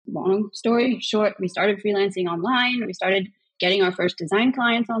long story short, we started freelancing online. We started getting our first design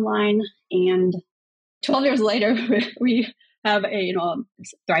clients online. And 12 years later, we have a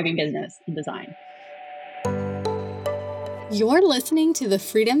thriving business in design. You're listening to the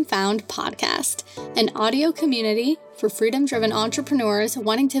Freedom Found podcast, an audio community for freedom-driven entrepreneurs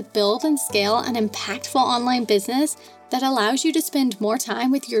wanting to build and scale an impactful online business that allows you to spend more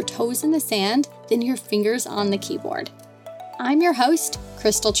time with your toes in the sand than your fingers on the keyboard. I'm your host,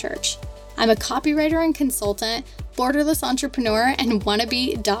 Crystal Church. I'm a copywriter and consultant, borderless entrepreneur, and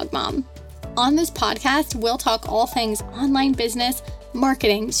wannabe dog mom. On this podcast, we'll talk all things online business,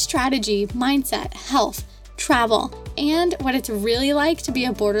 marketing, strategy, mindset, health, travel, and what it's really like to be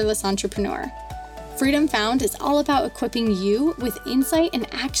a borderless entrepreneur. Freedom Found is all about equipping you with insight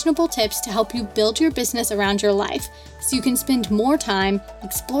and actionable tips to help you build your business around your life so you can spend more time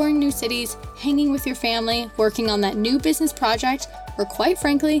exploring new cities, hanging with your family, working on that new business project, or quite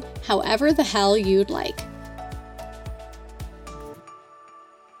frankly, however the hell you'd like.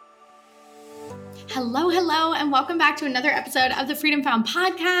 Hello, and welcome back to another episode of the Freedom Found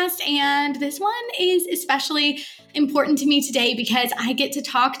podcast. And this one is especially important to me today because I get to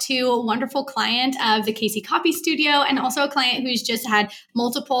talk to a wonderful client of the Casey Copy Studio and also a client who's just had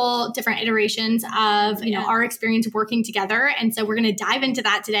multiple different iterations of our experience working together. And so we're going to dive into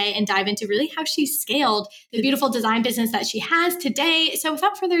that today and dive into really how she scaled the beautiful design business that she has today. So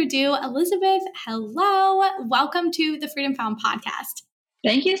without further ado, Elizabeth, hello. Welcome to the Freedom Found podcast.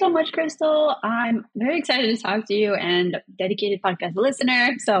 Thank you so much, Crystal. I'm very excited to talk to you and dedicated podcast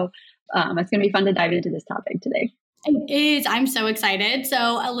listener. So it's going to be fun to dive into this topic today. It is. I'm so excited.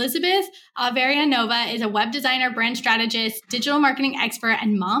 So Elizabeth Varianova is a web designer, brand strategist, digital marketing expert,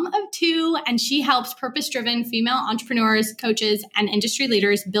 and mom of two. And she helps purpose-driven female entrepreneurs, coaches, and industry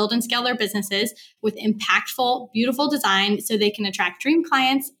leaders build and scale their businesses with impactful, beautiful design so they can attract dream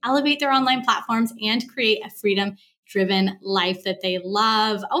clients, elevate their online platforms, and create a freedom-driven life that they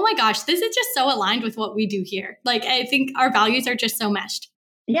love. Oh my gosh, this is just so aligned with what we do here. I think our values are just so meshed.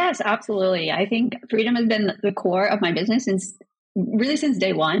 Yes, absolutely. I think freedom has been the core of my business since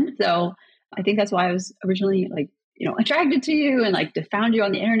day one. So I think that's why I was originally attracted to you and found you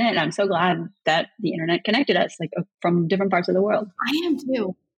on the internet. And I'm so glad that the internet connected us from different parts of the world. I am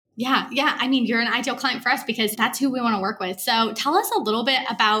too. Yeah. I mean, you're an ideal client for us because that's who we want to work with. So tell us a little bit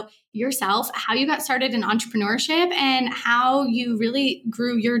about yourself, how you got started in entrepreneurship and how you really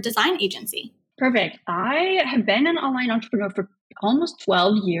grew your design agency. Perfect. I have been an online entrepreneur for almost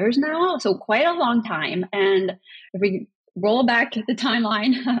 12 years now, so quite a long time. And if we roll back the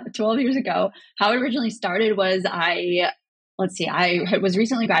timeline 12 years ago, how it originally started was I was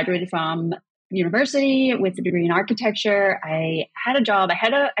recently graduated from university with a degree in architecture. I had a job.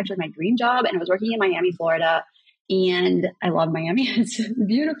 Actually my dream job, and I was working in Miami, Florida. And I love Miami. It's a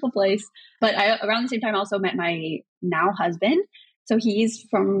beautiful place. But around the same time, I also met my now husband. So he's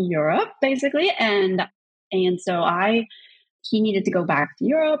from Europe, basically. And so he needed to go back to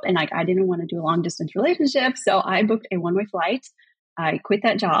Europe. And I didn't want to do a long distance relationship. So I booked a one-way flight. I quit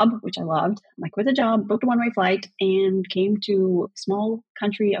that job, which I loved. I quit the job, booked a one-way flight, and came to a small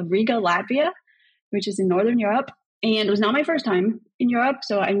country of Riga, Latvia, which is in Northern Europe. And it was not my first time in Europe.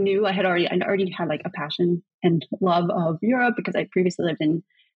 So I knew I already had a passion and love of Europe because I previously lived in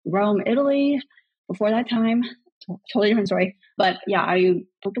Rome, Italy before that time. Totally different story. But yeah, I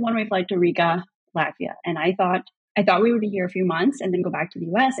booked a one-way flight to Riga, Latvia. And I thought we would be here a few months and then go back to the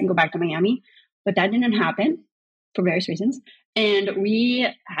US and go back to Miami. But that didn't happen for various reasons. And we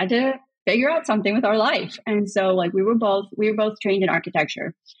had to figure out something with our life. And so we were both trained in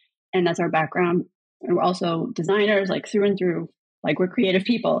architecture, and that's our background. And we're also designers, through and through, we're creative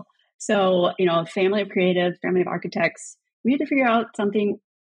people. So, family of creatives, family of architects, we had to figure out something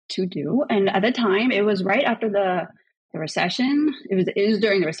to do. And at the time, it was right after the recession. It was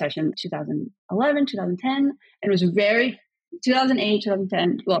during the recession, 2011, 2010. And it was 2008,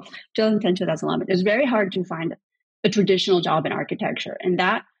 2010, 2011. It was very hard to find a traditional job in architecture. And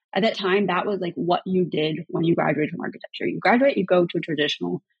that, at that time, that was what you did when you graduated from architecture. You graduate, you go to a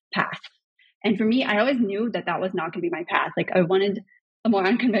traditional path. And for me, I always knew that was not going to be my path. I wanted a more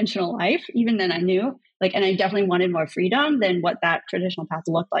unconventional life. Even then I knew, and I definitely wanted more freedom than what that traditional path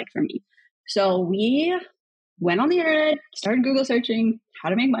looked like for me. So we went on the internet, started Google searching how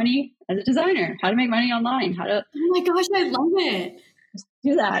to make money as a designer, how to make money online, oh my gosh, I love it.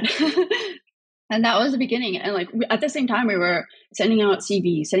 Do that. And that was the beginning. And at the same time, we were sending out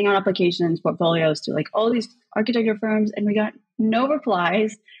CVs, sending out applications, portfolios to all these architecture firms, and we got no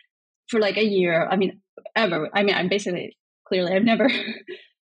replies for a year. I mean, ever. I mean, I'm basically, clearly, I've never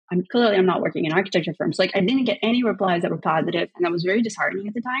I'm not working in architecture firms. Like I didn't get any replies that were positive, and that was very disheartening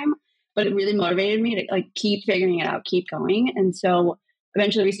at the time. But it really motivated me to like keep figuring it out, keep going. And so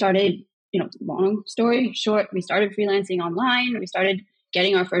eventually we started, long story short, we started freelancing online. We started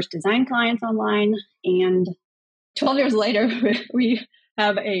getting our first design clients online, and 12 years later, we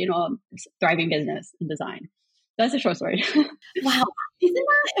have a thriving business in design. That's a short story. Wow. Isn't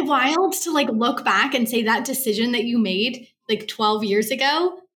that wild to like look back and say that decision that you made like 12 years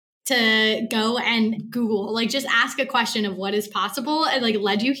ago to go and Google, like just ask a question of what is possible and like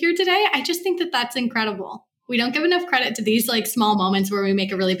led you here today? I just think that that's incredible. We don't give enough credit to these like small moments where we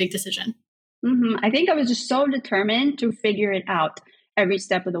make a really big decision. I think I was just so determined to figure it out every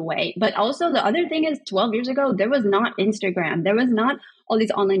step of the way. But also the other thing is 12 years ago, there was not Instagram. There was not all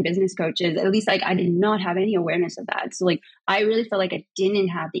these online business coaches. At least like I did not have any awareness of that. So like I really felt like I didn't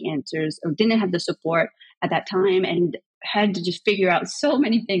have the answers or didn't have the support at that time and had to just figure out so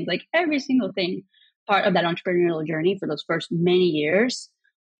many things, like every single thing part of that entrepreneurial journey for those first many years.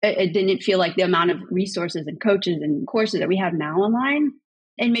 It didn't feel like the amount of resources and coaches and courses that we have now online.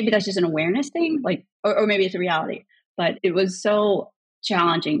 And maybe that's just an awareness thing, like, or maybe it's a reality, but it was so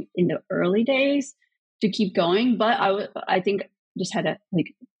challenging in the early days to keep going. But I think just had a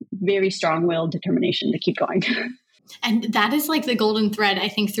like very strong will determination to keep going. And that is like the golden thread, I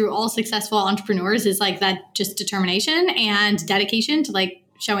think, through all successful entrepreneurs is like that just determination and dedication to like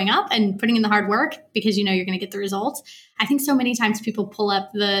showing up and putting in the hard work because you know you're going to get the results. I think so many times people pull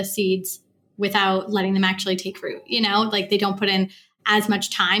up the seeds without letting them actually take root, like they don't put in as much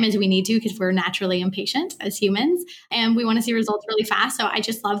time as we need to because we're naturally impatient as humans and we want to see results really fast. So I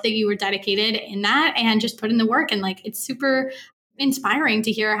just love that you were dedicated in that and just put in the work. And like, it's super inspiring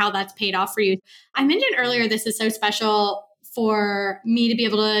to hear how that's paid off for you. I mentioned earlier, this is so special for me to be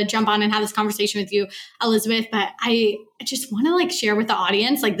able to jump on and have this conversation with you, Elizabeth, but I just want to like share with the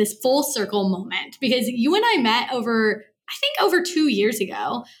audience, like this full circle moment, because you and I met over 2 years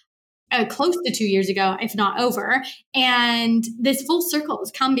ago. Close to 2 years ago, if not over. And this full circle has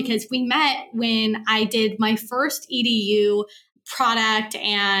come because we met when I did my first EDU product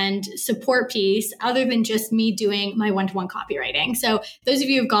and support piece other than just me doing my one-to-one copywriting. So those of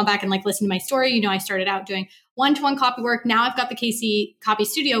you who've gone back and like listened to my story, I started out doing one-to-one copy work. Now I've got the KC Copy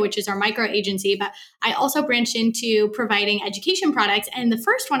Studio, which is our micro agency, but I also branched into providing education products. And the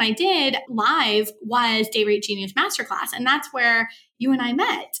first one I did live was Day Rate Genius Masterclass. And that's where you and I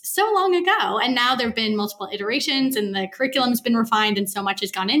met so long ago. And now there've been multiple iterations and the curriculum's been refined and so much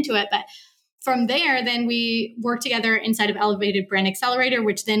has gone into it. But from there, then we worked together inside of Elevated Brand Accelerator,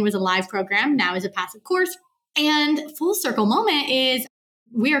 which then was a live program, now is a passive course. And full circle moment is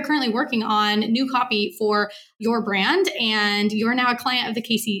we are currently working on new copy for your brand, and you're now a client of the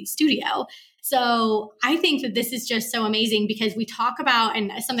KC Studio. So I think that this is just so amazing because we talk about,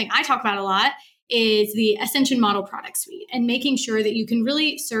 and something I talk about a lot, is the Ascension Model product suite and making sure that you can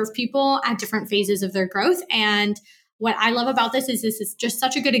really serve people at different phases of their growth. And what I love about this is just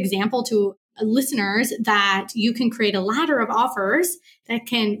such a good example to listeners that you can create a ladder of offers that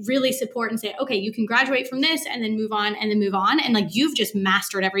can really support and say, okay, you can graduate from this and then move on and then move on. And like you've just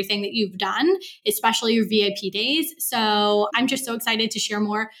mastered everything that you've done, especially your VIP days. So I'm just so excited to share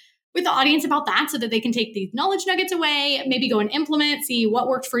more with the audience about that so that they can take these knowledge nuggets away, maybe go and implement, see what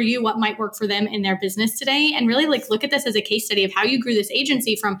worked for you, what might work for them in their business today, and really like look at this as a case study of how you grew this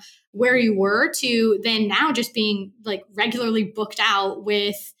agency from where you were to then now just being like regularly booked out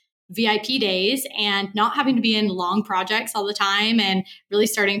with VIP days and not having to be in long projects all the time and really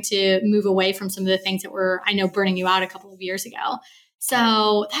starting to move away from some of the things that were, I know, burning you out a couple of years ago.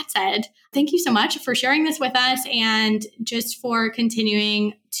 So that said, thank you so much for sharing this with us and just for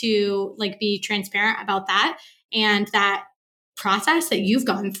continuing to like be transparent about that and that process that you've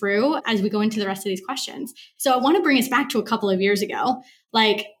gone through as we go into the rest of these questions. So I want to bring us back to a couple of years ago.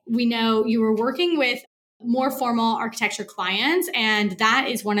 Like we know you were working with more formal architecture clients. And that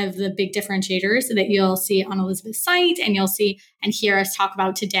is one of the big differentiators that you'll see on Elizabeth's site and you'll see and hear us talk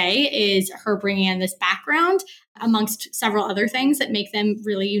about today is her bringing in this background amongst several other things that make them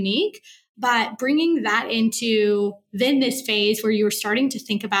really unique. But bringing that into then this phase where you were starting to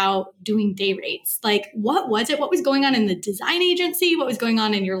think about doing day rates, like what was it? What was going on in the design agency? What was going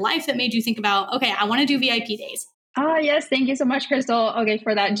on in your life that made you think about, okay, I want to do VIP days? Yes. Thank you so much, Crystal. Okay,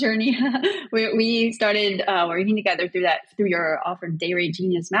 for that journey. we started working together through your offered Day Rate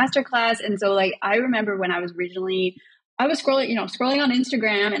Genius Masterclass. And so like, I remember when I was scrolling on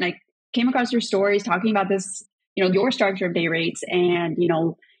Instagram and I came across your stories talking about this, your structure of day rates and,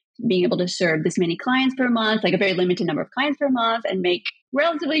 being able to serve this many clients per month, like a very limited number of clients per month and make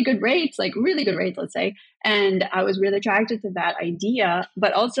relatively good rates, like really good rates, let's say. And I was really attracted to that idea,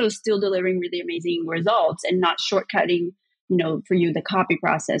 but also still delivering really amazing results and not shortcutting, for you the copy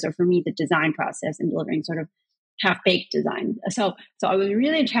process or for me the design process and delivering sort of half-baked design. So I was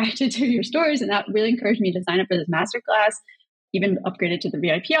really attracted to your stories, and that really encouraged me to sign up for this masterclass, even upgraded to the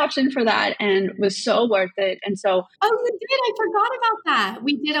VIP option for that, and was so worth it. And so, oh, you did. I forgot about that.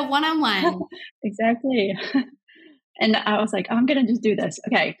 We did a one-on-one. exactly. And I was like, I'm going to just do this.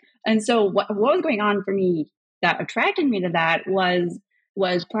 Okay. And so what was going on for me that attracted me to that was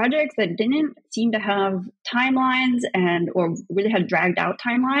projects that didn't seem to have timelines or really had dragged out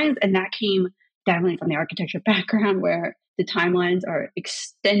timelines. And that came definitely from the architecture background where the timelines are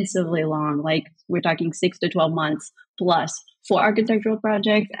extensively long. Like we're talking 6 to 12 months plus for architectural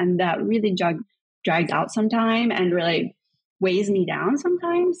projects. And that really dragged out some time and really weighs me down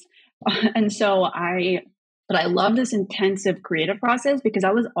sometimes. And so but I love this intensive creative process because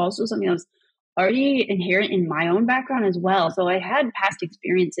that was also something that was already inherent in my own background as well. So I had past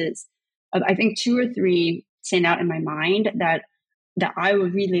experiences of, I think 2 or 3 stand out in my mind that I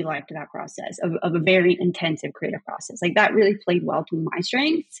would really liked that process of a very intensive creative process. Like that really played well to my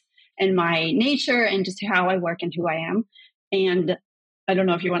strengths and my nature and just how I work and who I am. And I don't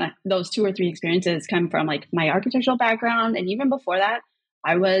know if you want to, those 2 or 3 experiences come from like my architectural background. And even before that,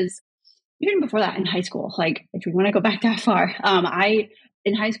 in high school, like if we want to go back that far,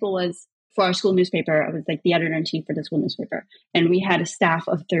 in high school was for our school newspaper. I was like the editor-in-chief for the school newspaper, and we had a staff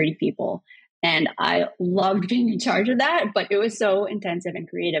of 30 people. And I loved being in charge of that, but it was so intensive and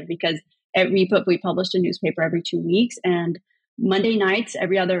creative because we published a newspaper every 2 weeks, and Monday nights,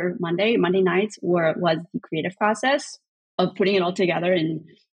 every other Monday nights was the creative process of putting it all together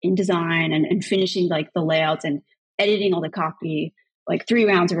in design and finishing like the layouts and editing all the copy, like 3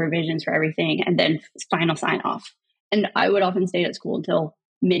 rounds of revisions for everything, and then final sign off. And I would often stay at school until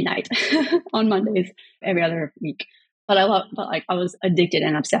midnight on Mondays every other week. But I was addicted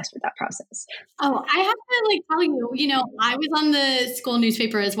and obsessed with that process. Oh, I have to like tell you, I was on the school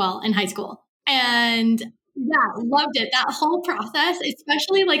newspaper as well in high school. And yeah, loved it. That whole process,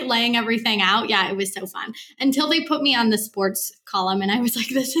 especially like laying everything out. Yeah, it was so fun until they put me on the sports column. And I was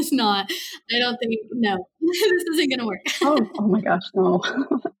like, I don't think, no, this isn't going to work. Oh my gosh, no.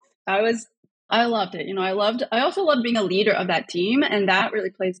 I loved it. I also loved being a leader of that team. And that really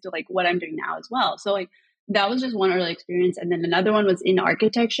plays to like what I'm doing now as well. So like, that was just one early experience. And then another one was in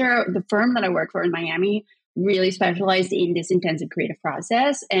architecture. The firm that I work for in Miami really specialized in this intensive creative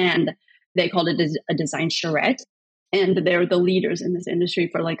process. And they called it a design charrette. And they're the leaders in this industry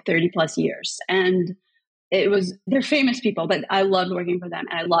for like 30 plus years. And they're famous people, but I loved working for them.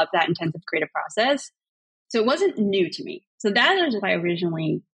 And I loved that intensive creative process. So it wasn't new to me. So that is why I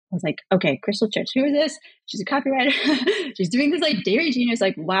originally was like, okay, Crystal Church, who is this? She's a copywriter. She's doing this like Dairy Genius.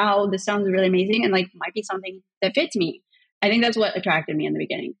 Like, wow, this sounds really amazing and like might be something that fits me. I think that's what attracted me in the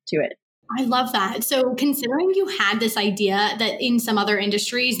beginning to it. I love that. So considering you had this idea that in some other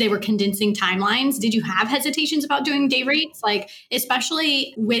industries, they were condensing timelines, did you have hesitations about doing day rates? Like,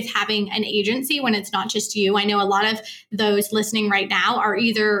 especially with having an agency when it's not just you. I know a lot of those listening right now are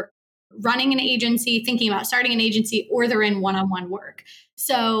either running an agency, thinking about starting an agency, or they're in one-on-one work.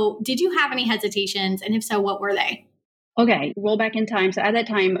 So did you have any hesitations? And if so, what were they? Okay, roll back in time. So at that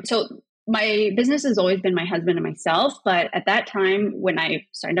time, my business has always been my husband and myself. But at that time, when I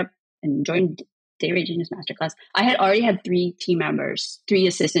signed up and joined Dairy Genius Masterclass, I had already had 3 team members, 3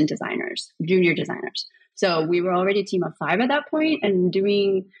 assistant designers, junior designers. So we were already a team of 5 at that point and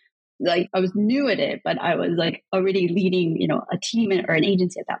doing like, I was new at it, but I was like already leading, a team or an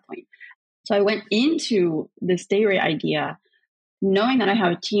agency at that point. So I went into this day rate idea knowing that I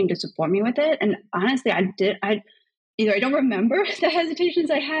have a team to support me with it. And honestly, either I don't remember the hesitations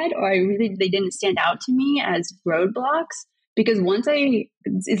I had, or they didn't stand out to me as roadblocks. Because once I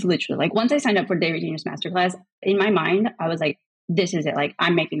signed up for Dairy Genius Masterclass, in my mind, I was like, this is it. Like,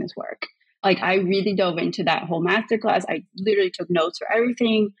 I'm making this work. Like, I really dove into that whole masterclass. I literally took notes for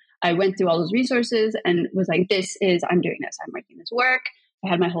everything. I went through all those resources and was like, I'm doing this. I'm making this work. I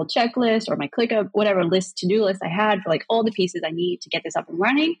had my whole checklist or my ClickUp, whatever to-do list I had for like all the pieces I need to get this up and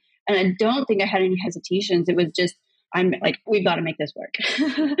running. And I don't think I had any hesitations. It was just, I'm like, we've got to make this work.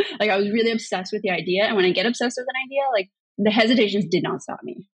 Like, I was really obsessed with the idea. And when I get obsessed with an idea, like, the hesitations did not stop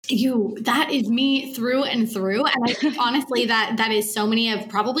me. That is me through and through. And I think honestly that is so many of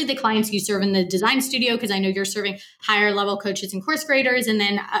probably the clients you serve in the design studio, because I know you're serving higher level coaches and course creators, and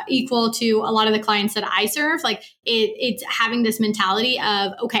then equal to a lot of the clients that I serve. Like it's having this mentality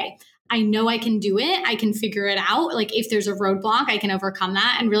of, okay, I know I can do it. I can figure it out. Like if there's a roadblock, I can overcome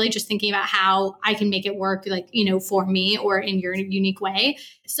that. And really just thinking about how I can make it work, like, for me or in your unique way.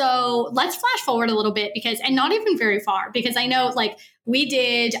 So let's flash forward a little bit and not even very far, because I know like we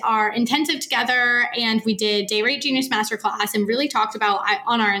did our intensive together and we did Day Rate Genius Masterclass and really talked about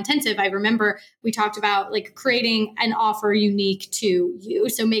on our intensive. I remember we talked about like creating an offer unique to you.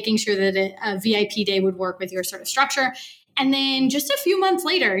 So making sure that a VIP day would work with your sort of structure. And then just a few months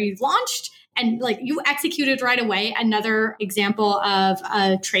later, you launched and like you executed right away. Another example of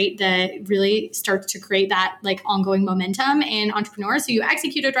a trait that really starts to create that like ongoing momentum in entrepreneurs. So you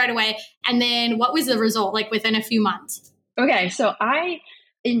executed right away. And then what was the result like within a few months? Okay. So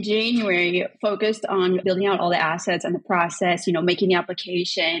in January, focused on building out all the assets and the process, making the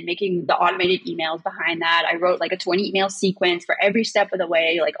application, making the automated emails behind that. I wrote like a 20 email sequence for every step of the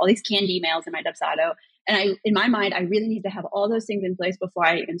way, like all these canned emails in my Dubsado. And in my mind, I really need to have all those things in place before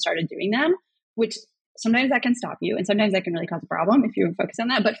I even started doing them, which sometimes that can stop you. And sometimes that can really cause a problem if you focus on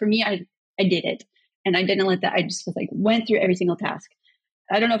that. But for me, I did it. And I didn't let that. I just was like, went through every single task.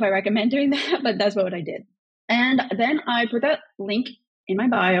 I don't know if I recommend doing that, but that's what I did. And then I put that link in my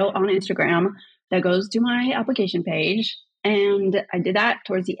bio on Instagram that goes to my application page. And I did that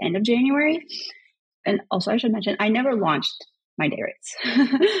towards the end of January. And also I should mention, I never launched my day rates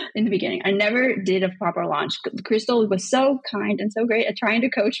in the beginning. I never did a proper launch. Crystal was so kind and so great at trying to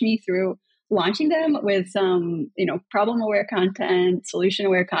coach me through launching them with some, problem-aware content,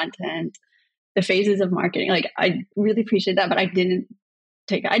 solution-aware content, the phases of marketing. Like I really appreciate that, but I didn't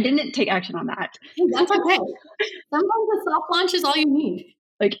take action on that. That's okay. Sometimes a soft launch is all you need.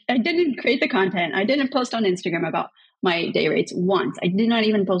 Like I didn't create the content. I didn't post on Instagram about my day rates once. I did not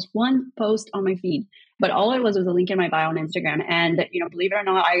even post one post on my feed, but all it was a link in my bio on Instagram. And, believe it or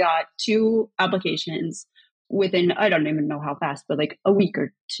not, I got 2 applications within, I don't even know how fast, but like a week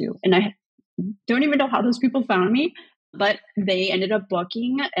or 2. And I don't even know how those people found me, but they ended up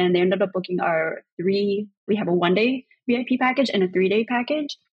booking we have a 1-day VIP package and a 3-day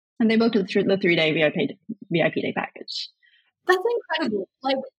package. And they booked the 3-day VIP day package. That's incredible.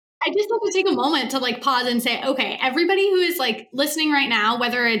 Like, I just have to take a moment to like pause and say, okay, everybody who is like listening right now,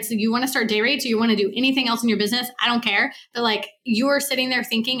 whether it's you want to start day rates or you want to do anything else in your business, I don't care. But like you're sitting there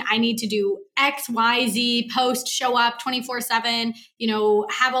thinking, I need to do X, Y, Z, post, show up 24/7,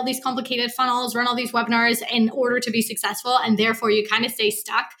 have all these complicated funnels, run all these webinars in order to be successful. And therefore you kind of stay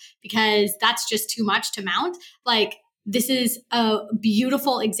stuck because that's just too much to mount. Like this is a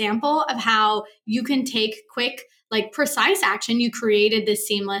beautiful example of how you can take quick, like precise action. You created this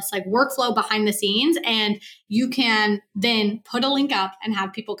seamless like workflow behind the scenes, and you can then put a link up and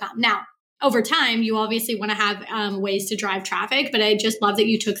have people come. Now, over time, you obviously want to have ways to drive traffic, but I just love that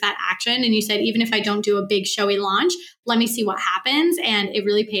you took that action and you said, even if I don't do a big showy launch, let me see what happens. And it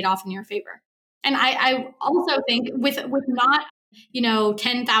really paid off in your favor. And I also think with not,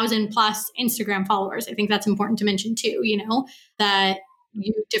 10,000 plus Instagram followers, I think that's important to mention too, that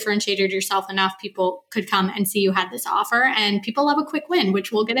you differentiated yourself enough, people could come and see you had this offer, and people love a quick win,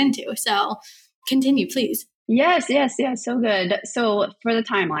 which we'll get into. So continue, please. Yes. So good. So for the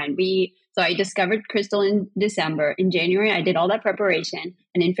timeline, I discovered Crystal in December. In January, I did all that preparation.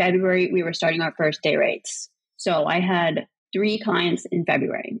 And in February, we were starting our first day rates. So I had 3 clients in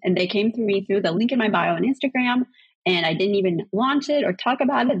February, and they came through me through the link in my bio on Instagram. And I didn't even launch it or talk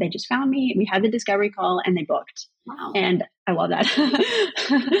about it. They just found me. We had the discovery call and they booked. Wow. And I love that.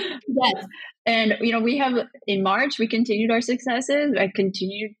 Yes. And, we have in March, we continued our successes. I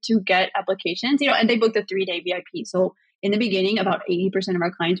continued to get applications, and they booked the 3-day VIP. So in the beginning, about 80% of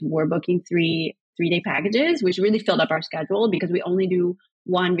our clients were booking 3-day packages, which really filled up our schedule because we only do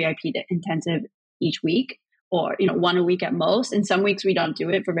 1 VIP intensive each week, or, 1 a week at most. And some weeks we don't do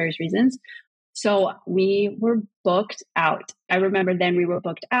it for various reasons. So we were booked out. I remember then we were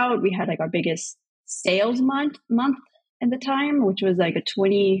booked out. We had like our biggest sales month at the time, which was like a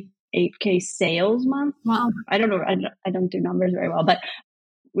 28K sales month. Wow. I don't know. I don't do numbers very well, but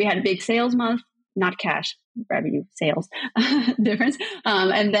we had a big sales month, not cash revenue, sales difference.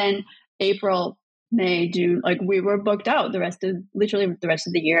 And then April, May, June, like we were booked out the rest of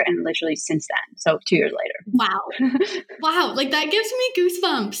the year, and literally since then. So 2 years later. Wow. Wow. Like that gives me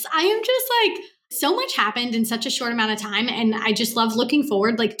goosebumps. I am just like, so much happened in such a short amount of time. And I just love looking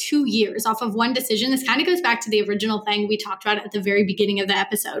forward like 2 years off of one decision. This kind of goes back to the original thing we talked about at the very beginning of the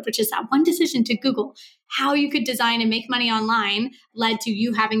episode, which is that one decision to Google how you could design and make money online led to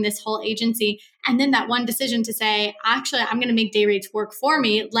you having this whole agency. And then that one decision to say, actually, I'm going to make day rates work for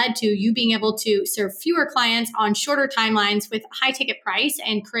me led to you being able to serve fewer clients on shorter timelines with a high ticket price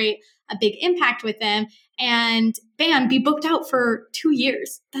and create a big impact with them. And bam, be booked out for 2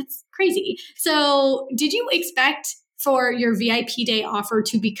 years. That's crazy. So did you expect for your VIP day offer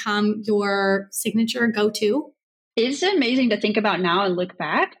to become your signature go-to? It's amazing to think about now and look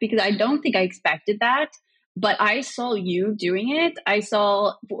back because I don't think I expected that. But I saw you doing it.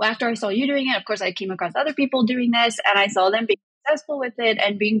 After I saw you doing it, of course, I came across other people doing this and I saw them being successful with it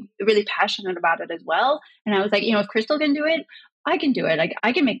and being really passionate about it as well. And I was like, if Crystal can do it, I can do it. Like,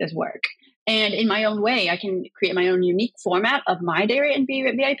 I can make this work. And in my own way, I can create my own unique format of my day rate and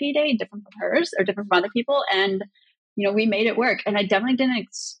VIP day, different from hers or different from other people. And, we made it work. And I definitely didn't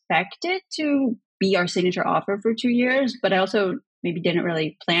expect it to be our signature offer for 2 years, but I also maybe didn't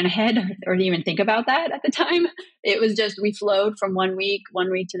really plan ahead or even think about that at the time. It was just, we flowed from one week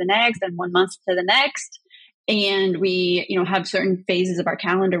to the next and 1 month to the next. And we, have certain phases of our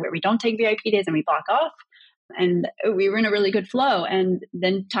calendar where we don't take VIP days and we block off. And we were in a really good flow, and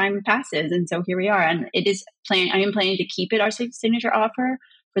then time passes. And so here we are. And I am planning to keep it our signature offer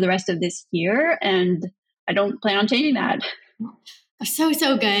for the rest of this year. And I don't plan on changing that. So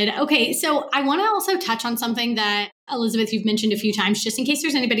good. Okay. So I want to also touch on something that Elizabeth, you've mentioned a few times, just in case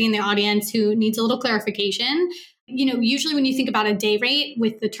there's anybody in the audience who needs a little clarification. Usually when you think about a day rate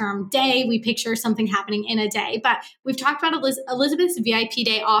with the term day, we picture something happening in a day. But we've talked about Elizabeth's VIP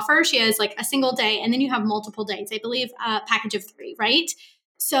day offer. She has like a single day, and then you have multiple days. I believe a package of 3, right?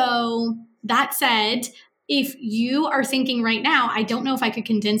 So that said, if you are thinking right now, I don't know if I could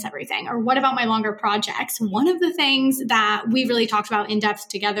condense everything, or what about my longer projects? One of the things that we really talked about in depth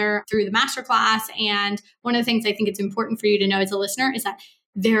together through the masterclass, and one of the things I think it's important for you to know as a listener is that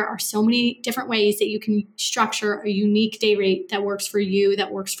there are so many different ways that you can structure a unique day rate that works for you,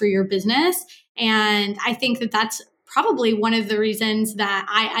 that works for your business. And I think that that's probably one of the reasons that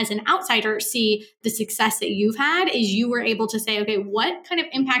I, as an outsider, see the success that you've had is you were able to say, okay, what kind of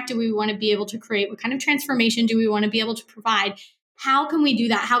impact do we want to be able to create? What kind of transformation do we want to be able to provide? How can we do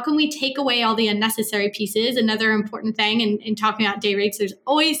that? How can we take away all the unnecessary pieces? Another important thing in talking about day rates, there's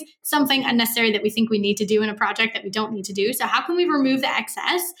always something unnecessary that we think we need to do in a project that we don't need to do. So how can we remove the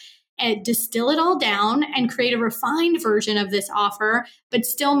excess and distill it all down and create a refined version of this offer, but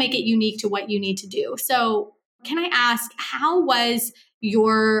still make it unique to what you need to do? So can I ask, how was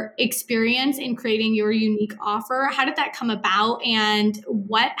your experience in creating your unique offer? How did that come about? And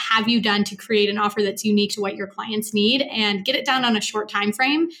what have you done to create an offer that's unique to what your clients need and get it done on a short time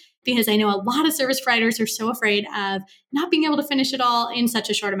frame? Because I know a lot of service providers are so afraid of not being able to finish it all in such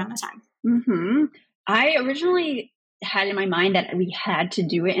a short amount of time. Mm-hmm. I originally had in my mind that we had to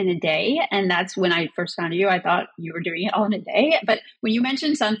do it in a day. And that's when I first found you. I thought you were doing it all in a day. But when you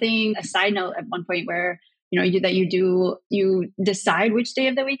mentioned something, a side note at one point where you decide which day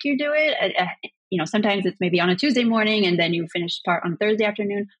of the week you do it. Sometimes it's maybe on a Tuesday morning and then you finish part on Thursday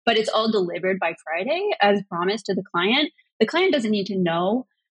afternoon, but it's all delivered by Friday as promised to the client. The client doesn't need to know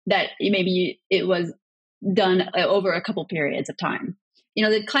that maybe it was done over a couple periods of time.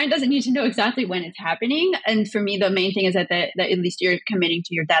 The client doesn't need to know exactly when it's happening. And for me, the main thing is that at least you're committing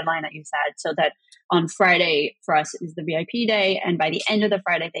to your deadline that you set, so that on Friday for us is the VIP day. And by the end of the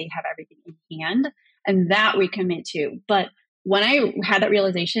Friday, they have everything in hand. And that we commit to. But when I had that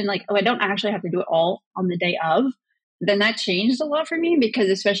realization, like, I don't actually have to do it all on the day of, then that changed a lot for me, because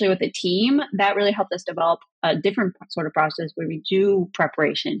especially with the team, that really helped us develop a different sort of process where we do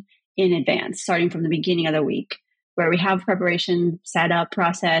preparation in advance, starting from the beginning of the week, where we have preparation, setup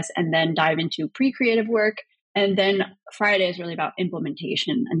process, and then dive into pre-creative work. And then Friday is really about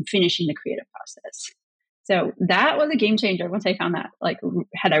implementation and finishing the creative process. So that was a game changer once I found that,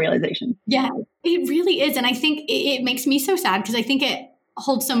 had that realization. Yeah, it really is. And I think it makes me so sad because I think it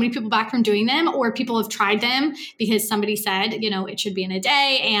holds so many people back from doing them, or people have tried them because somebody said, it should be in a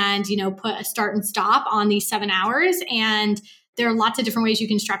day and, put a start and stop on these 7 hours. And there are lots of different ways you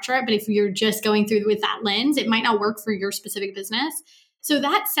can structure it. But if you're just going through with that lens, it might not work for your specific business. So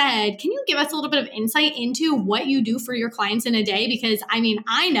that said, can you give us a little bit of insight into what you do for your clients in a day? Because I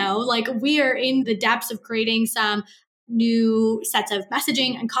know we are in the depths of creating some new sets of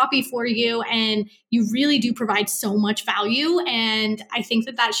messaging and copy for you, and you really do provide so much value. And I think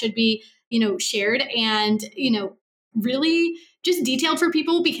that should be, shared and, really just detailed for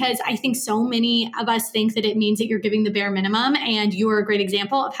people, because I think so many of us think that it means that you're giving the bare minimum, and you're a great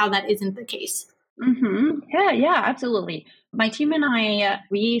example of how that isn't the case. Mm-hmm. Yeah, absolutely. My team and I,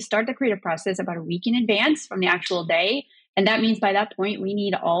 we start the creative process about a week in advance from the actual day. And that means by that point, we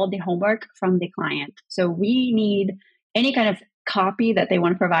need all the homework from the client. So we need any kind of copy that they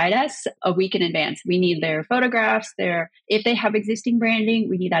want to provide us a week in advance. We need their photographs, if they have existing branding,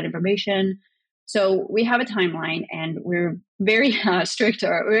 we need that information. So we have a timeline, and we're very strict,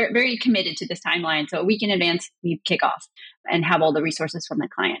 or we're very committed to this timeline. So a week in advance, we kick off and have all the resources from the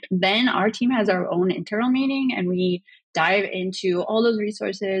client. Then our team has our own internal meeting, and we dive into all those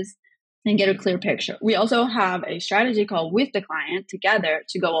resources and get a clear picture. We also have a strategy call with the client together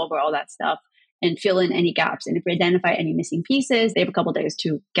to go over all that stuff and fill in any gaps. And if we identify any missing pieces, they have a couple of days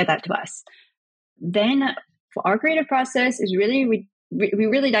to get that to us. Then for our creative process is really, we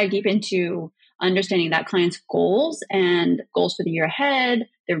really dive deep into understanding that client's goals and goals for the year ahead,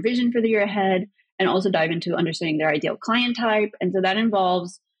 their vision for the year ahead, and also dive into understanding their ideal client type. And so that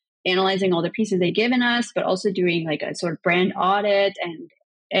involves analyzing all the pieces they've given us, but also doing like a sort of brand audit and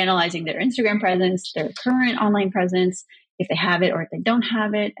analyzing their Instagram presence, their current online presence, if they have it or if they don't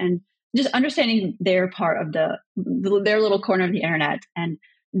have it, and just understanding their part of their little corner of the internet, and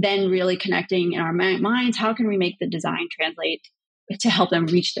then really connecting in our minds, how can we make the design translate to help them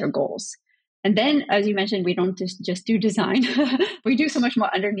reach their goals? And then, as you mentioned, we don't just do design. We do so much more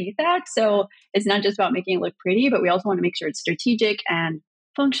underneath that. So it's not just about making it look pretty, but we also want to make sure it's strategic and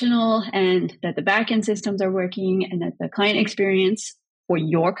functional, and that the backend systems are working, and that the client experience for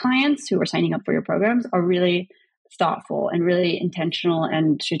your clients who are signing up for your programs are really thoughtful and really intentional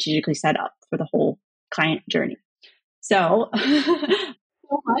and strategically set up for the whole client journey. So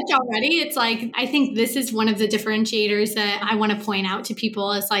so much already. It's like, I think this is one of the differentiators that I want to point out to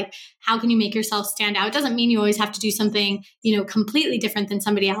people is like, how can you make yourself stand out? It doesn't mean you always have to do something, completely different than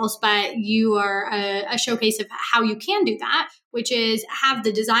somebody else, but you are a showcase of how you can do that, which is have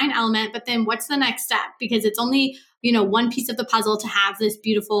the design element, but then what's the next step? Because it's only, one piece of the puzzle to have this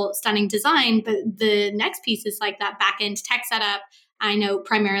beautiful, stunning design, but the next piece is like that back end tech setup. I know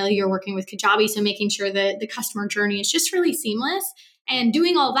primarily you're working with Kajabi, so making sure that the customer journey is just really seamless. And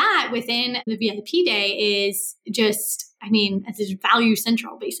doing all that within the VIP day is just, it's value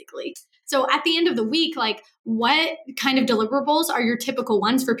central, basically. So at the end of the week, like what kind of deliverables are your typical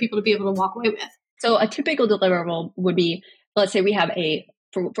ones for people to be able to walk away with? So a typical deliverable would be, let's say we have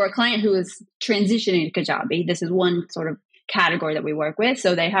for a client who is transitioning to Kajabi, this is one sort of category that we work with.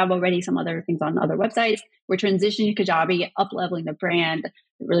 So they have already some other things on other websites. We're transitioning to Kajabi, up-leveling the brand that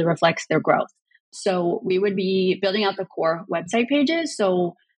really reflects their growth. So we would be building out the core website pages.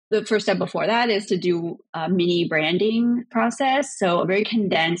 So the first step before that is to do a mini branding process. So a very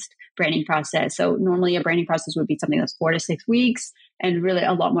condensed branding process. So normally a branding process would be something that's 4 to 6 weeks and really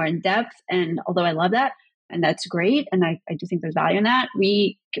a lot more in depth. And although I love that, and that's great, and I do think there's value in that,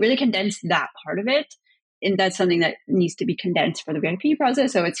 we really condense that part of it. And that's something that needs to be condensed for the VIP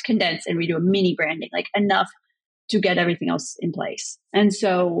process. So it's condensed and we do a mini branding, like enough to get everything else in place. And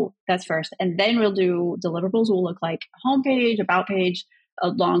so that's first. And then we'll do deliverables will look like a homepage, about page, a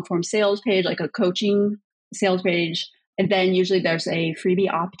long form sales page, like a coaching sales page. And then usually there's a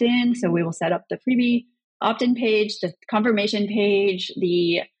freebie opt-in. So we will set up the freebie opt-in page, the confirmation page,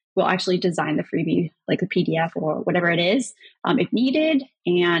 we'll actually design the freebie, like the PDF or whatever it is, if needed,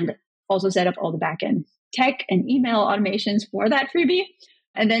 and also set up all the backend tech and email automations for that freebie.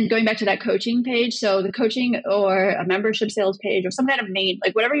 And then going back to that coaching page, so the coaching or a membership sales page or some kind of main,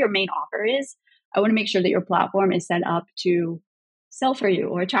 like whatever your main offer is, I want to make sure that your platform is set up to sell for you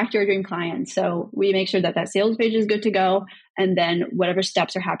or attract your dream clients. So we make sure that that sales page is good to go. And then whatever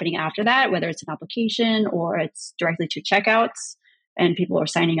steps are happening after that, whether it's an application or it's directly to checkouts and people are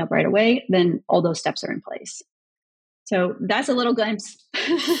signing up right away, then all those steps are in place. So that's a little glimpse.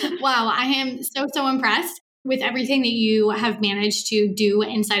 Wow, I am so impressed with everything that you have managed to do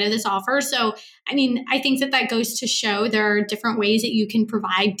inside of this offer. So, I think that goes to show there are different ways that you can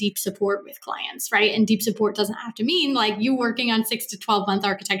provide deep support with clients, right? And deep support doesn't have to mean like you working on 6 to 12 month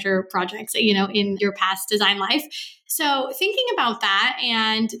architecture projects, in your past design life. So thinking about that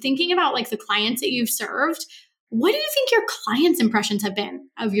and thinking about like the clients that you've served, what do you think your clients' impressions have been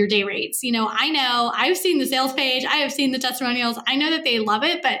of your day rates? I know I've seen the sales page, I have seen the testimonials. I know that they love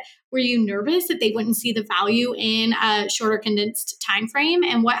it, but were you nervous that they wouldn't see the value in a shorter, condensed time frame?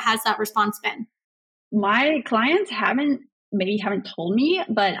 And what has that response been? My clients haven't told me,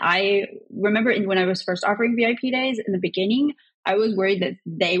 but I remember when I was first offering VIP days in the beginning, I was worried that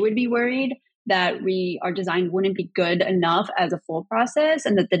they would be worried that our design wouldn't be good enough as a full process,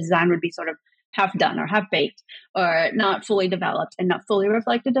 and that the design would be sort of half done or half baked or not fully developed and not fully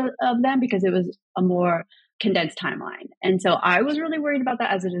reflected of them because it was a more condensed timeline. And so I was really worried about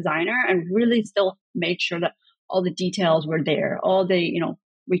that as a designer, and really still made sure that all the details were there.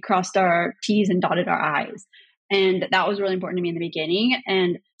 We crossed our T's and dotted our I's. And that was really important to me in the beginning.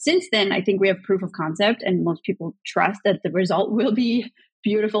 And since then, I think we have proof of concept, and most people trust that the result will be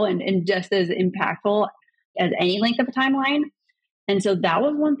beautiful and just as impactful as any length of a timeline. And so that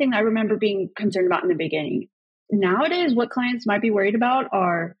was one thing I remember being concerned about in the beginning. Nowadays, what clients might be worried about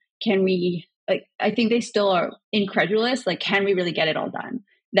are, can we, like, I think they still are incredulous. Like, can we really get it all done?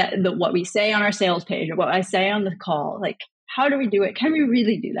 What we say on our sales page or what I say on the call, like, how do we do it? Can we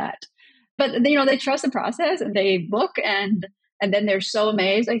really do that? But, they trust the process and they book, and then they're so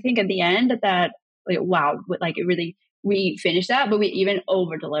amazed, I think, at the end that, like, wow, like, it really, we finished that, but we even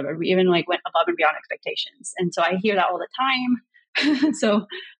over delivered. We even like went above and beyond expectations. And so I hear that all the time. So,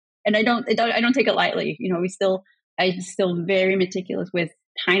 and I don't take it lightly. I'm still very meticulous with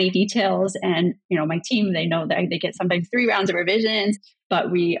tiny details, and my team, they know that they get sometimes 3 rounds of revisions, but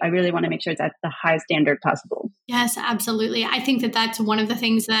I really want to make sure it's at the highest standard possible. Yes, absolutely. I think that that's one of the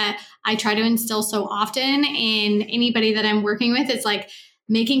things that I try to instill so often in anybody that I'm working with. It's like,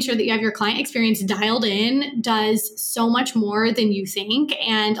 making sure that you have your client experience dialed in does so much more than you think.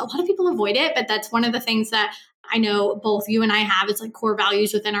 And a lot of people avoid it, but that's one of the things that I know both you and I have. It's like core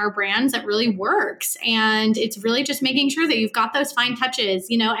values within our brands that really works. And it's really just making sure that you've got those fine touches,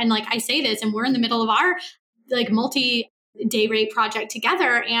 and like I say this, and we're in the middle of our like multi-day rate project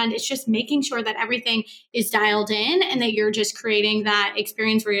together. And it's just making sure that everything is dialed in and that you're just creating that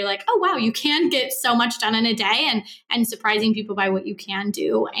experience where you're like, oh, wow, you can get so much done in a day, and surprising people by what you can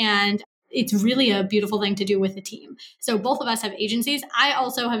do. And it's really a beautiful thing to do with a team. So both of us have agencies. I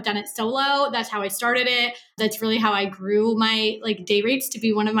also have done it solo. That's how I started it. That's really how I grew my like day rates to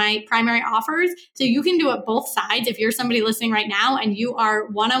be one of my primary offers. So you can do it both sides. If you're somebody listening right now and you are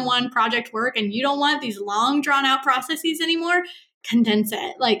one-on-one project work and you don't want these long drawn out processes anymore, condense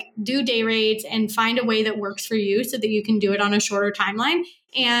it. Like, do day rates and find a way that works for you so that you can do it on a shorter timeline.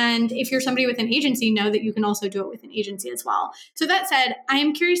 And if you're somebody with an agency, know that you can also do it with an agency as well. So that said, I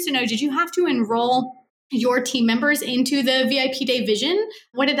am curious to know, did you have to enroll your team members into the VIP Day Vision?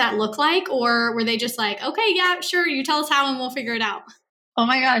 What did that look like? Or were they just like, okay, yeah, sure, you tell us how and we'll figure it out? Oh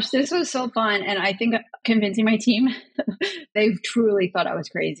my gosh, this was so fun. And I think convincing my team, they truly thought I was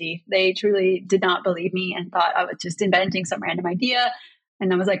crazy. They truly did not believe me and thought I was just inventing some random idea.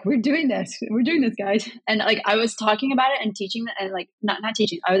 And I was like, we're doing this, guys. And like, I was talking about it and teaching, and like, not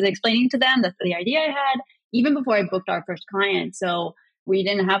teaching, I was explaining to them the idea I had even before I booked our first client. So we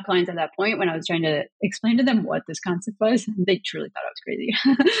didn't have clients at that point when I was trying to explain to them what this concept was. They truly thought I was crazy.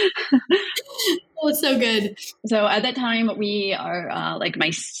 Oh, it's so good. So at that time, we are like my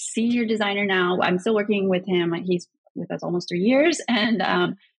senior designer now. I'm still working with him. He's with us almost 3 years. And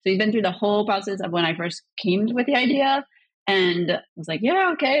so he's been through the whole process of when I first came with the idea. And I was like,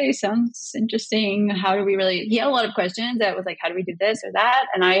 yeah, okay, sounds interesting. How do we really, he had a lot of questions that was like, how do we do this or that?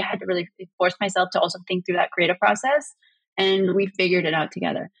 And I had to really force myself to also think through that creative process. And we figured it out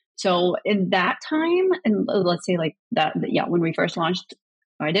together. So in that time, and let's say like that, when we first launched,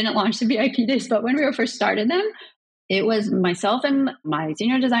 I didn't launch the VIP days, but when we were first started them, it was myself and my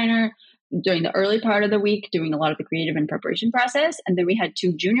senior designer during the early part of the week doing a lot of the creative and preparation process. And then we had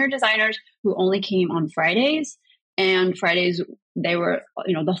 2 junior designers who only came on Fridays. And Fridays, they were,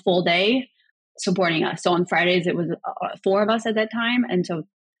 the full day supporting us. So on Fridays, it was 4 of us at that time. And so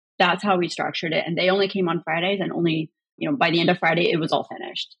that's how we structured it. And they only came on Fridays, and only, by the end of Friday, it was all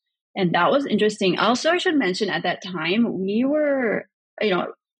finished. And that was interesting. Also, I should mention at that time, we were,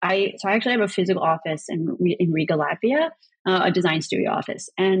 I actually have a physical office in Riga, Latvia, a design studio office.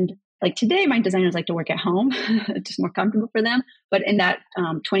 And like today, my designers like to work at home, just more comfortable for them. But in that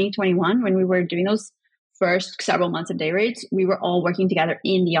 2021, when we were doing those first several months of day rates, we were all working together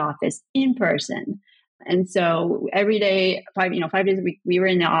in the office in person. And so every day, 5 days a week, we were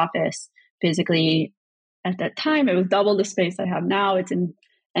in the office physically. At that time, it was double the space I have now. And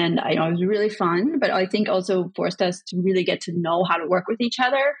it was really fun, but I think also forced us to really get to know how to work with each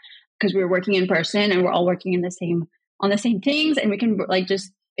other, because we were working in person and we're all working on the same things. And we can like,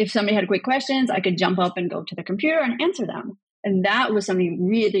 just, if somebody had quick questions, I could jump up and go to the computer and answer them. And that was something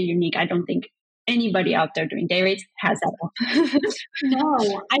really unique. I don't think anybody out there doing day rates has that. No,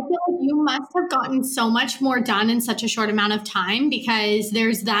 I feel like you must have gotten so much more done in such a short amount of time, because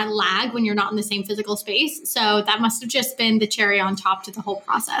there's that lag when you're not in the same physical space. So that must have just been the cherry on top to the whole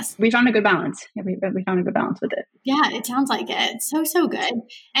process. We found a good balance. Yeah, we found a good balance with it. Yeah, it sounds like it. So good.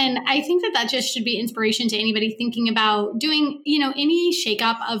 And I think that just should be inspiration to anybody thinking about doing, any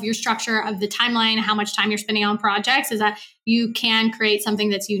shakeup of your structure of the timeline, how much time you're spending on projects, is that you can create something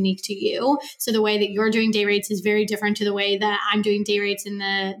that's unique to you. So the the way that you're doing day rates is very different to the way that I'm doing day rates in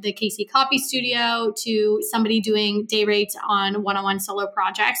the KC Copy Studio, to somebody doing day rates on one-on-one solo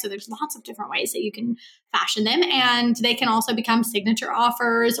projects. So there's lots of different ways that you can fashion them. And they can also become signature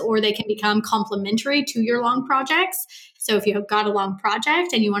offers, or they can become complementary to your long projects. So if you've got a long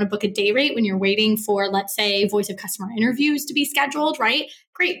project and you want to book a day rate when you're waiting for, let's say, voice of customer interviews to be scheduled, right?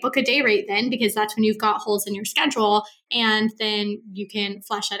 Great, book a day rate then, because that's when you've got holes in your schedule. And then you can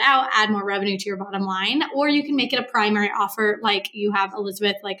flesh that out, add more revenue to your bottom line, or you can make it a primary offer like you have,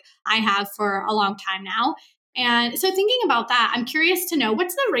 Elizabeth, like I have for a long time now. And so thinking about that, I'm curious to know,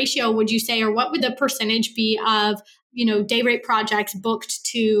 what's the ratio, would you say, or what would the percentage be of, day rate projects booked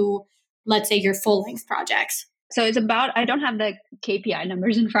to, let's say, your full length projects? So it's about, I don't have the KPI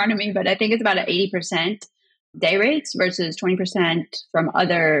numbers in front of me, but I think it's about an 80% day rates versus 20% from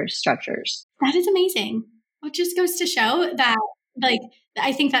other structures. That is amazing. It just goes to show that,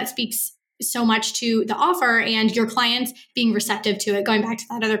 I think that speaks so much to the offer and your clients being receptive to it. Going back to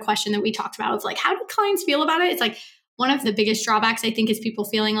that other question that we talked about of how do clients feel about it? It's one of the biggest drawbacks, I think, is people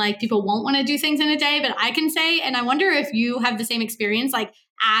feeling like people won't want to do things in a day. But I can say, and I wonder if you have the same experience,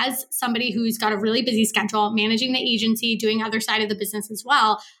 as somebody who's got a really busy schedule, managing the agency, doing other side of the business as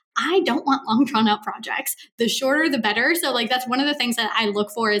well, I don't want long drawn out projects. The shorter, the better. So that's one of the things that I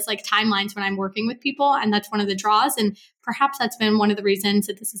look for is timelines when I'm working with people. And that's one of the draws. And perhaps that's been one of the reasons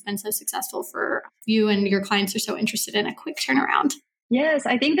that this has been so successful for you, and your clients are so interested in a quick turnaround. Yes,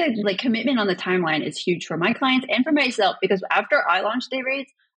 I think that commitment on the timeline is huge for my clients and for myself, because after I launched day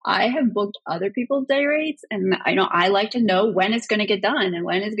rates, I have booked other people's day rates, and I like to know when it's going to get done and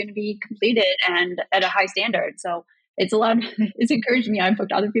when it's going to be completed and at a high standard. So it's encouraged me. I've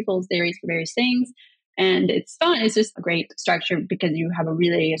booked other people's day rates for various things, and it's fun. It's just a great structure because you have a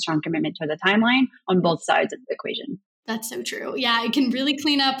really strong commitment to the timeline on both sides of the equation. That's so true. Yeah, it can really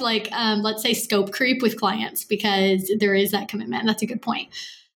clean up let's say scope creep with clients, because there is that commitment. That's a good point.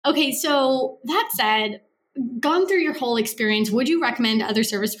 Okay, so that said, gone through your whole experience, would you recommend other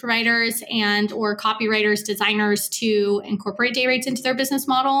service providers and or copywriters, designers to incorporate day rates into their business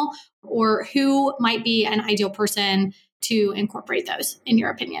model? Or who might be an ideal person to incorporate those, in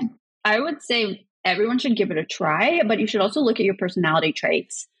your opinion? I would say everyone should give it a try, but you should also look at your personality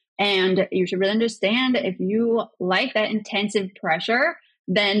traits. And you should really understand if you like that intensive pressure,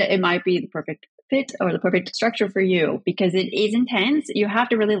 then it might be the perfect fit or the perfect structure for you, because it is intense. You have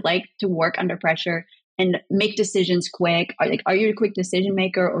to really like to work under pressure and make decisions quick. Are you a quick decision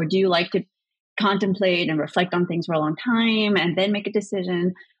maker, or do you like to contemplate and reflect on things for a long time and then make a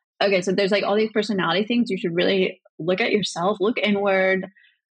decision? Okay, so there's all these personality things. You should really look at yourself, look inward,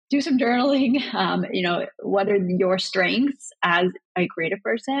 do some journaling. What are your strengths as a creative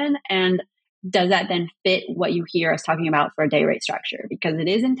person? And does that then fit what you hear us talking about for a day rate structure? Because it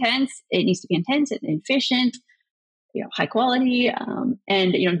is intense. It needs to be intense and efficient, high quality.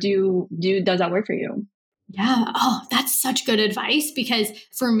 Does that work for you? Yeah. Oh, that's such good advice, because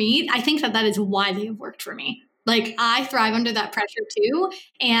for me, I think that is why they have worked for me. I thrive under that pressure too.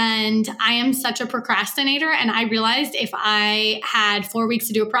 And I am such a procrastinator. And I realized if I had 4 weeks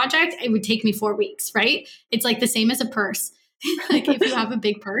to do a project, it would take me 4 weeks, right? It's the same as a purse. If you have a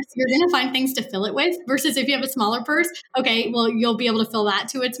big purse, you're going to find things to fill it with, versus if you have a smaller purse, okay, well, you'll be able to fill that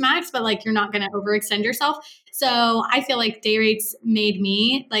to its max, but you're not going to overextend yourself. So I feel like day rates made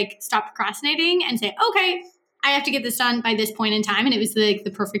me stop procrastinating and say, okay, I have to get this done by this point in time. And it was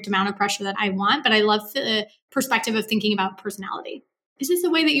the perfect amount of pressure that I want. But I love the perspective of thinking about personality. Is this the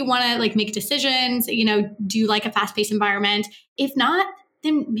way that you want to make decisions? Do you like a fast-paced environment? If not,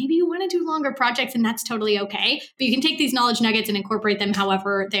 then maybe you want to do longer projects, and that's totally okay. But you can take these knowledge nuggets and incorporate them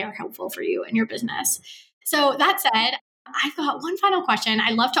however they are helpful for you and your business. So that said, I've got one final question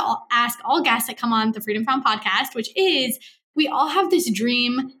I love to ask all guests that come on the Freedom Found podcast, which is, we all have this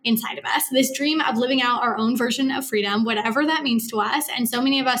dream inside of us, this dream of living out our own version of freedom, whatever that means to us. And so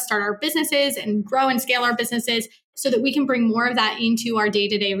many of us start our businesses and grow and scale our businesses so that we can bring more of that into our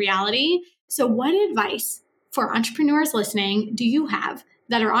day-to-day reality. So what advice for entrepreneurs listening do you have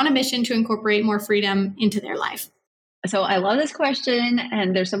that are on a mission to incorporate more freedom into their life? So I love this question,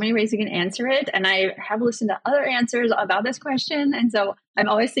 and there's so many ways you can answer it. And I have listened to other answers about this question. And so I'm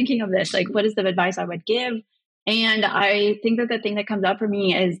always thinking of this, what is the advice I would give? And I think that the thing that comes up for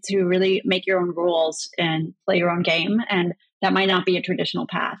me is to really make your own rules and play your own game. And that might not be a traditional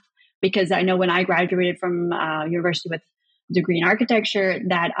path, because I know when I graduated from university with a degree in architecture,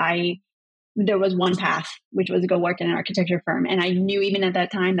 there was one path, which was to go work in an architecture firm. And I knew even at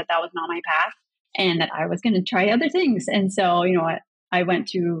that time that was not my path, and that I was going to try other things. And so, I went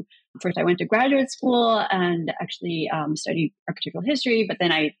to graduate school and actually studied architectural history, but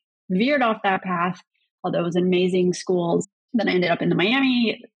then I veered off that path, although it was amazing schools. Then I ended up in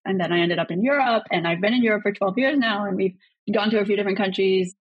Miami, and then I ended up in Europe, and I've been in Europe for 12 years now, and we've gone to a few different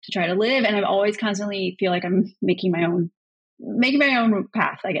countries to try to live. And I've always constantly feel like I'm making my own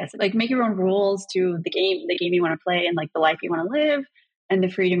path, I guess. Like make your own rules to the game you want to play, and like the life you want to live, and the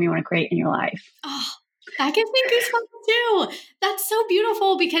freedom you want to create in your life. Oh, that gives me goosebumps too. That's so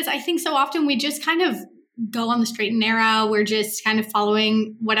beautiful, because I think so often we just kind of go on the straight and narrow. We're just kind of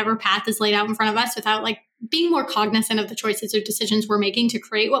following whatever path is laid out in front of us without like being more cognizant of the choices or decisions we're making to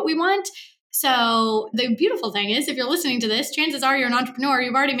create what we want. So the beautiful thing is, if you're listening to this, chances are you're an entrepreneur.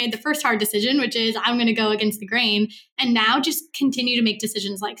 You've already made the first hard decision, which is I'm going to go against the grain, and now just continue to make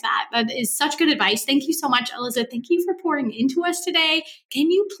decisions like that. That is such good advice. Thank you so much, Elizabeth. Thank you for pouring into us today. Can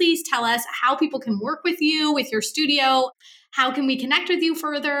you please tell us how people can work with you, with your studio? How can we connect with you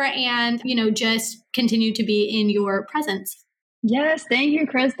further and, just continue to be in your presence? Yes, thank you,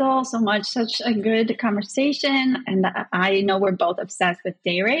 Crystal, so much. Such a good conversation. And I know we're both obsessed with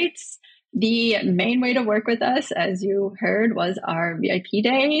day rates. The main way to work with us, as you heard, was our VIP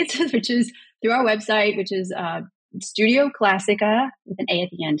days, which is through our website, which is Studio Classica, with an A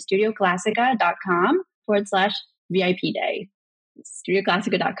at the end, studioclassica.com/VIP day.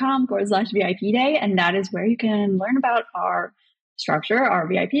 Studioclassica.com/VIP day. And that is where you can learn about our structure, our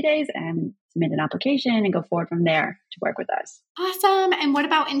VIP days, and submit an application and go forward from there to work with us. Awesome. And what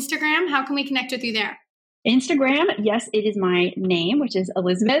about Instagram? How can we connect with you there? Instagram, yes, it is my name, which is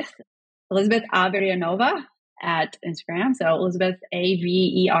Elizabeth Averianova at Instagram. So Elizabeth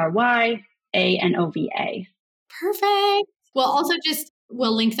Averyanova. Perfect.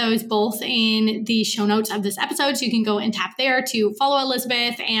 We'll link those both in the show notes of this episode. So you can go and tap there to follow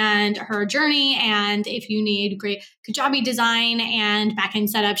Elizabeth and her journey. And if you need great Kajabi design and backend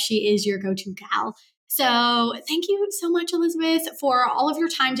setup, she is your go-to gal. So thank you so much, Elizabeth, for all of your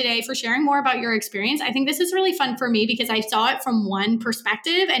time today, for sharing more about your experience. I think this is really fun for me because I saw it from one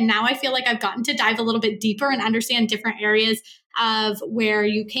perspective, and now I feel like I've gotten to dive a little bit deeper and understand different areas of where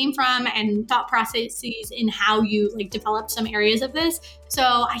you came from and thought processes in how you developed some areas of this. So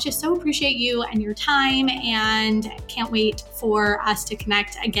I just so appreciate you and your time, and can't wait for us to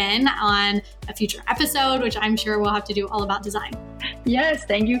connect again on a future episode, which I'm sure we'll have to do all about design. Yes,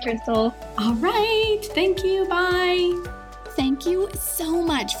 thank you, Crystal. All right, thank you, bye. Thank you so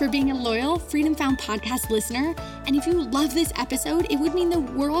much for being a loyal Freedom Found podcast listener. And if you love this episode, it would mean the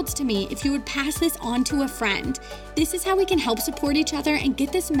world to me if you would pass this on to a friend. This is how we can help support each other and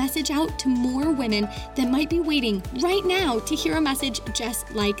get this message out to more women that might be waiting right now to hear a message just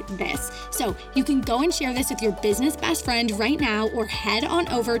like this. So you can go and share this with your business best friend right now, or head on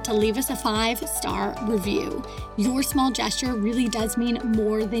over to leave us a 5-star review. Your small gesture really does mean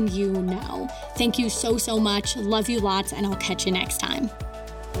more than you know. Thank you so much. Love you lots, and I'll catch you next time.